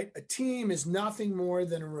 right? A team is nothing more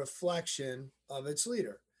than a reflection of its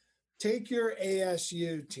leader. Take your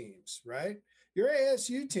ASU teams, right? Your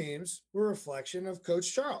ASU teams were a reflection of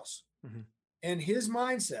Coach Charles and his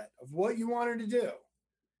mindset of what you wanted to do,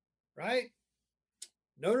 right?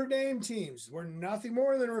 Notre Dame teams were nothing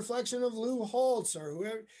more than a reflection of Lou Holtz or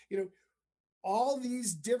whoever, all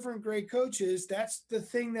these different great coaches. That's the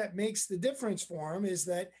thing that makes the difference for them, is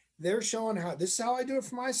that they're showing how this is how I do it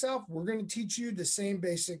for myself. We're going to teach you the same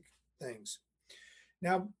basic things.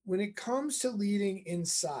 Now, when it comes to leading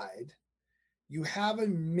inside, you have a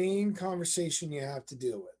main conversation you have to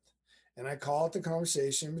deal with. And I call it the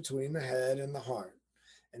conversation between the head and the heart.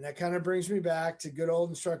 And that kind of brings me back to good old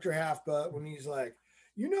instructor Halfbutt when he's like,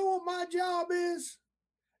 you know what my job is?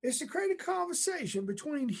 It's to create a conversation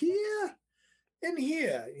between here and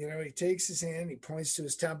here. He takes his hand, he points to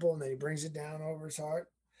his temple, and then he brings it down over his heart.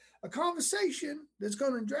 A conversation that's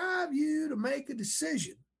going to drive you to make a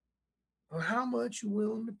decision on how much you're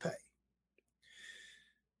willing to pay.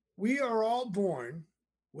 We are all born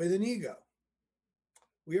with an ego.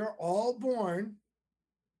 We are all born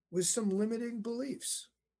with some limiting beliefs.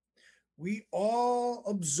 We all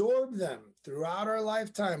absorb them throughout our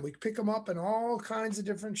lifetime. We pick them up in all kinds of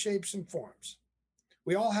different shapes and forms.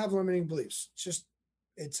 We all have limiting beliefs.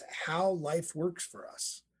 It's how life works for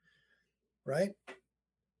us, right?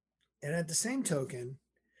 And at the same token,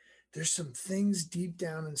 there's some things deep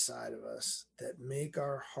down inside of us that make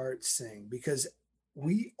our heart sing, because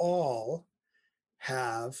we all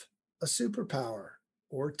have a superpower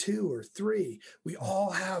or 2 or 3. We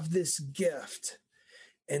all have this gift.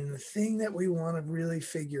 And the thing that we want to really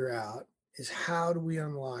figure out is, how do we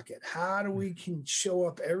unlock it? How do we can show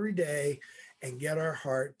up every day and get our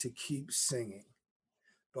heart to keep singing?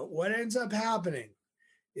 But what ends up happening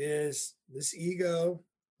is this ego,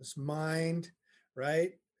 this mind,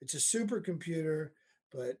 right? It's a supercomputer,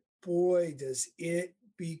 but boy, does it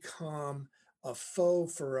become a foe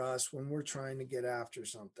for us when we're trying to get after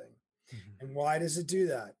something. And why does it do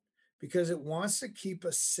that? Because it wants to keep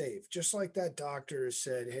us safe. Just like that doctor has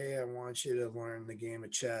said, hey, I want you to learn the game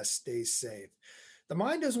of chess, stay safe. The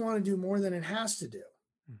mind doesn't want to do more than it has to do.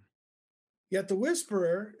 Yet the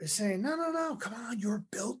whisperer is saying, no, come on, you're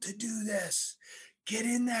built to do this. Get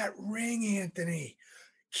in that ring, Anthony.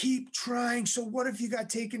 Keep trying. So what if you got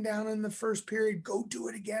taken down in the first period? Go do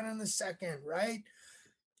it again in the second, right?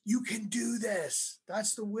 You can do this.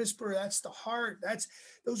 That's the whisper. That's the heart.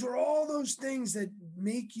 Those are all those things that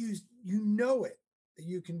make you, that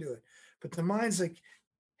you can do it. But the mind's like,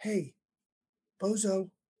 hey, bozo,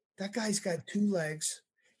 that guy's got 2 legs.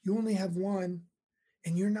 You only have one,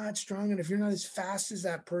 and you're not strong enough. You're not as fast as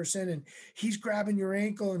that person, and he's grabbing your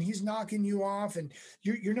ankle and he's knocking you off, and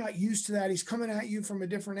you're not used to that. He's coming at you from a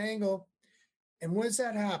different angle. And when does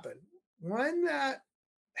that happen? When that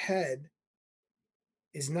head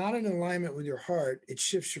is not in alignment with your heart, it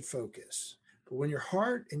shifts your focus. But when your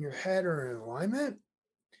heart and your head are in alignment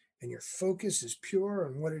and your focus is pure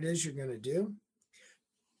on what it is you're going to do,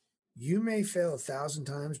 you may fail 1,000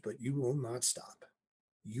 times, but you will not stop.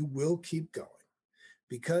 You will keep going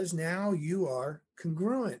because now you are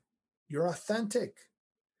congruent. You're authentic.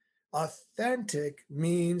 Authentic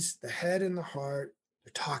means the head and the heart,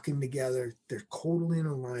 they're talking together, they're totally in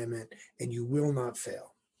alignment, and you will not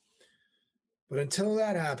fail. But until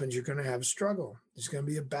that happens, you're going to have a struggle. There's going to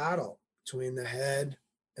be a battle between the head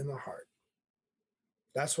and the heart.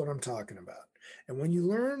 That's what I'm talking about. And when you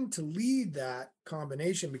learn to lead that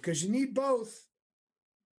combination, because you need both,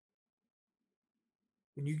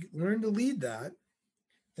 when you learn to lead that,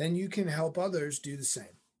 then you can help others do the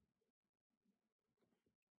same.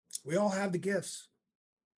 We all have the gifts.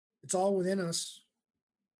 It's all within us.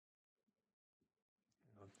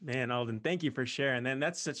 Man, Alden, thank you for sharing. And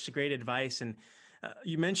that's such great advice. And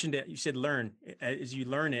you mentioned it. You said learn as you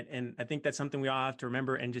learn it. And I think that's something we all have to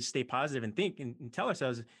remember and just stay positive and think and tell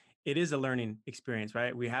ourselves it is a learning experience,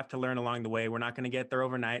 right? We have to learn along the way. We're not going to get there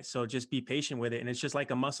overnight. So just be patient with it. And it's just like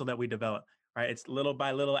a muscle that we develop, right? It's little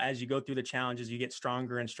by little as you go through the challenges, you get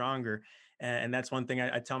stronger and stronger. And that's one thing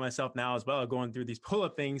I tell myself now as well, going through these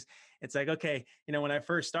pull-up things. It's like, okay, when I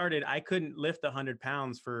first started, I couldn't lift 100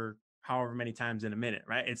 pounds for however many times in a minute,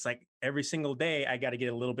 right? It's like every single day, I got to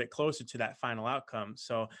get a little bit closer to that final outcome.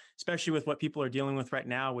 So especially with what people are dealing with right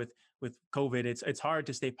now with COVID, it's hard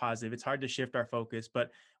to stay positive. It's hard to shift our focus, but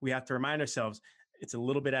we have to remind ourselves it's a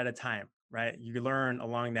little bit at a time, right? You learn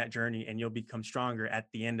along that journey and you'll become stronger at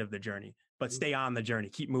the end of the journey, but stay on the journey,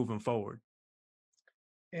 keep moving forward.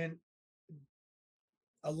 And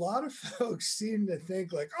a lot of folks seem to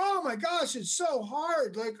think like, oh my gosh, it's so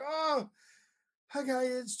hard. Like, oh, okay,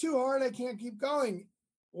 it's too hard. I can't keep going.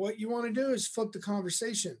 What you want to do is flip the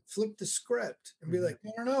conversation, flip the script and be like,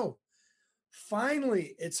 no.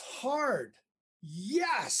 Finally, it's hard.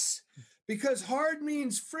 Yes, because hard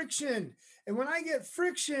means friction. And when I get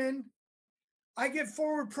friction, I get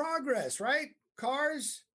forward progress, right?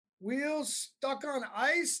 Cars, wheels stuck on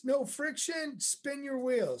ice, no friction, spin your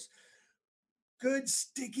wheels. Good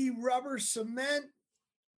sticky rubber cement.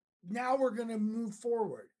 Now we're going to move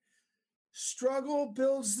forward. Struggle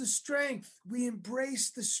builds the strength. We embrace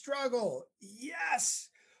the struggle. Yes.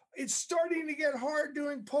 It's starting to get hard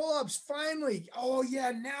doing pull-ups. Finally. Oh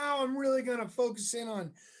yeah. Now I'm really going to focus in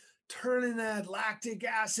on turning that lactic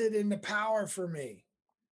acid into power for me.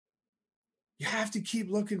 You have to keep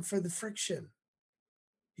looking for the friction.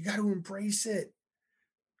 You got to embrace it.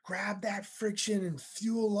 Grab that friction and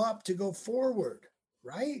fuel up to go forward.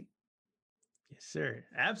 Right? Yes, sir.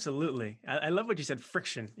 Absolutely. I love what you said,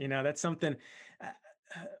 friction. That's something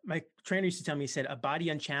my trainer used to tell me. He said, a body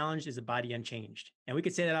unchallenged is a body unchanged. And we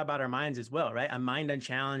could say that about our minds as well, right? A mind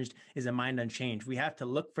unchallenged is a mind unchanged. We have to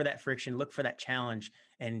look for that friction, look for that challenge.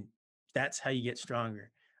 And that's how you get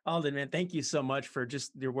stronger. Alden, man, thank you so much for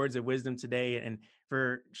just your words of wisdom today and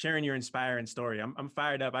for sharing your inspiring story. I'm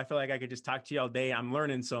fired up. I feel like I could just talk to you all day. I'm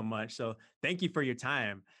learning so much. So thank you for your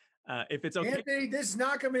time. If it's okay, Anthony, this is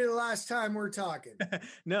not going to be the last time we're talking.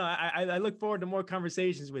 No, I look forward to more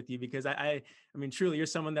conversations with you because I mean, truly, you're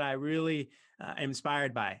someone that I really am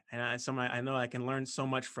inspired by, and someone I know I can learn so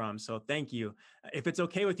much from. So thank you. If it's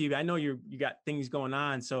okay with you, I know you got things going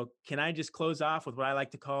on. So can I just close off with what I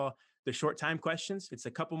like to call the short time questions? It's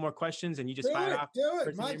a couple more questions, and you just fire off. Do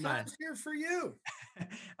it. My time's here for you.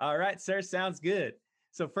 All right, sir. Sounds good.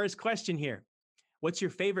 So first question here: what's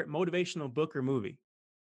your favorite motivational book or movie?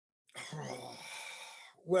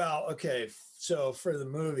 Well, okay. So for the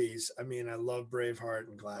movies, I mean, I love Braveheart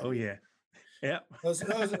and Gladiator. Oh yeah. Yep.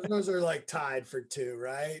 Those are like tied for 2,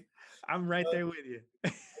 right? I'm right there with you.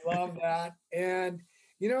 Love that. And,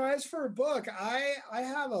 as for a book, I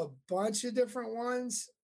have a bunch of different ones.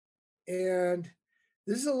 And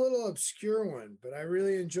this is a little obscure one, but I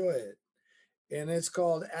really enjoy it. And it's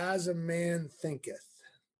called As a Man Thinketh.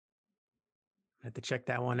 I have to check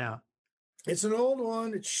that one out. It's an old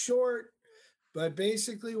one. It's short, but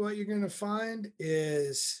basically what you're going to find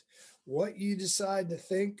is what you decide to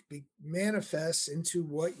think manifests into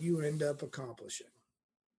what you end up accomplishing.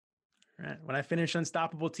 All right. When I finish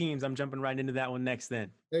Unstoppable Teams, I'm jumping right into that one next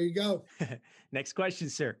then. There you go. Next question,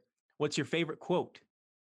 sir. What's your favorite quote?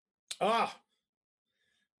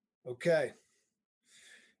 Okay.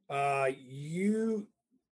 I'll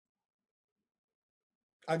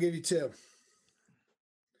give you two.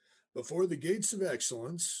 Before the gates of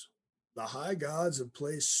excellence, the high gods have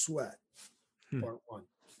placed sweat. Part one.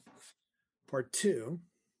 Part two.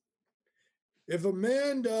 If a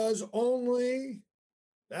man does only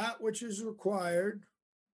that which is required,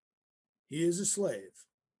 he is a slave.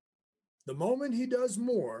 The moment he does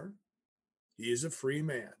more, he is a free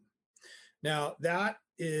man. Now, that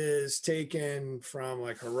is taken from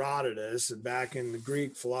like Herodotus back in the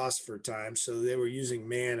Greek philosopher time. So they were using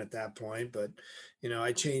man at that point, but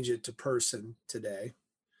I change it to person today.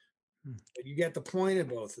 But you get the point of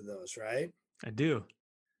both of those, right? I do.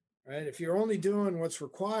 Right? If you're only doing what's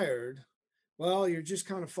required, well, you're just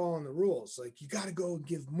kind of following the rules. Like you got to go and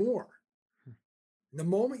give more. And the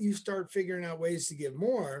moment you start figuring out ways to give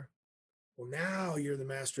more, well, now you're the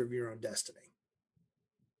master of your own destiny.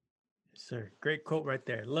 Yes, sir. Great quote right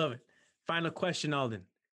there. Love it. Final question, Alden.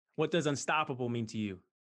 What does unstoppable mean to you?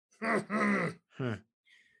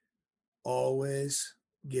 Always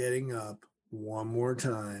getting up one more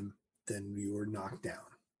time than you were knocked down.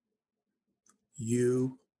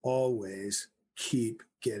 You always keep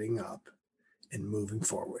getting up and moving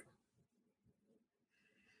forward.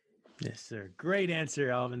 Yes, sir. Great answer,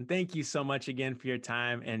 Alvin. Thank you so much again for your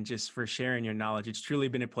time and just for sharing your knowledge. It's truly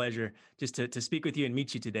been a pleasure just to speak with you and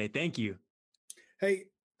meet you today. Thank you. Hey,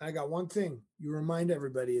 I got one thing. You remind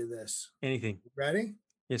everybody of this. Anything. Ready?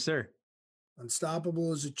 Yes, sir.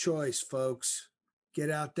 Unstoppable is a choice, folks. Get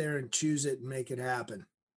out there and choose it and make it happen.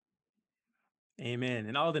 Amen.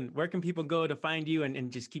 And Alden, where can people go to find you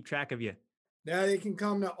and just keep track of you? Now they can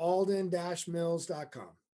come to alden-mills.com.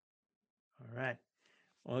 All right.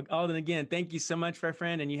 Well, Alden, again, thank you so much, my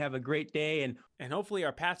friend, and you have a great day, and hopefully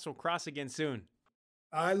our paths will cross again soon.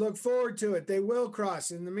 I look forward to it. They will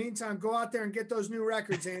cross. In the meantime, go out there and get those new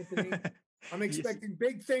records, Anthony. I'm expecting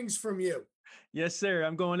big things from you. Yes, sir.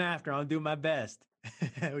 I'm going after. I'll do my best.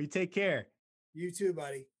 You take care. You too,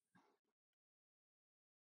 buddy.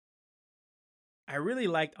 I really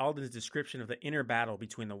liked Alden's description of the inner battle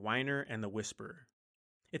between the whiner and the whisperer.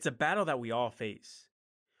 It's a battle that we all face.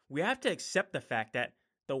 We have to accept the fact that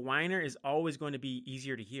the whiner is always going to be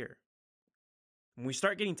easier to hear. When we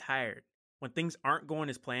start getting tired, when things aren't going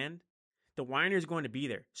as planned, the whiner is going to be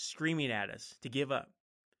there screaming at us to give up.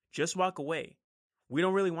 Just walk away. We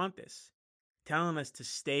don't really want this. Telling us to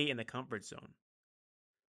stay in the comfort zone.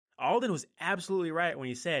 Alden was absolutely right when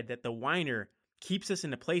he said that the whiner keeps us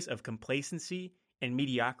in a place of complacency and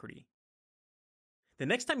mediocrity. The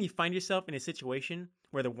next time you find yourself in a situation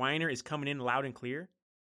where the whiner is coming in loud and clear,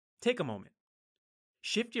 take a moment.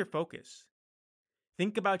 Shift your focus.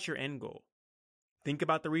 Think about your end goal. Think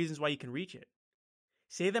about the reasons why you can reach it.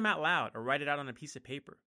 Say them out loud or write it out on a piece of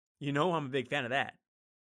paper. You know I'm a big fan of that.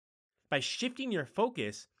 By shifting your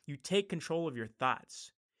focus, you take control of your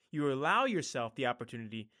thoughts. You allow yourself the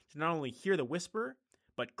opportunity to not only hear the whisper,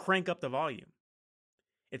 but crank up the volume.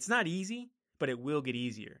 It's not easy, but it will get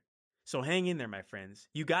easier. So hang in there, my friends.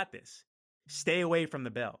 You got this. Stay away from the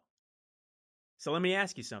bell. So let me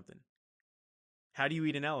ask you something. How do you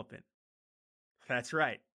eat an elephant? That's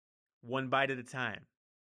right. One bite at a time.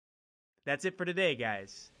 That's it for today,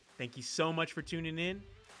 guys. Thank you so much for tuning in.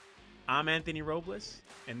 I'm Anthony Robles,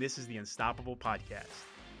 and this is the Unstoppable Podcast.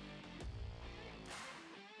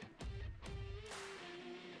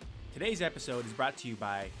 Today's episode is brought to you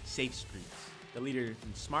by Safe Streets, the leader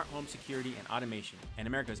in smart home security and automation, and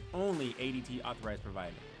America's only ADT authorized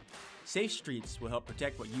provider. Safe Streets will help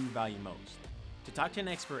protect what you value most. To talk to an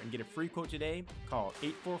expert and get a free quote today, call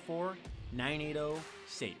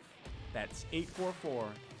 844-980-SAFE. That's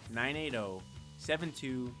 844-980-7233.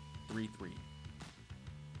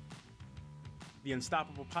 The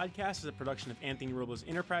Unstoppable Podcast is a production of Anthony Robles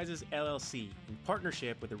Enterprises, LLC, in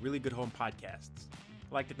partnership with the Really Good Home Podcasts.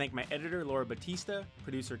 I'd like to thank my editor, Laura Batista,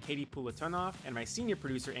 producer Katie Pulatonoff, and my senior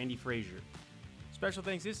producer, Andy Frazier. Special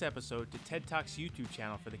thanks this episode to TED Talk's YouTube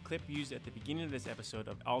channel for the clip used at the beginning of this episode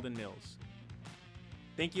of Alden Mills.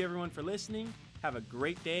 Thank you everyone for listening. Have a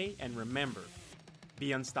great day, and remember,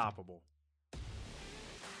 be unstoppable.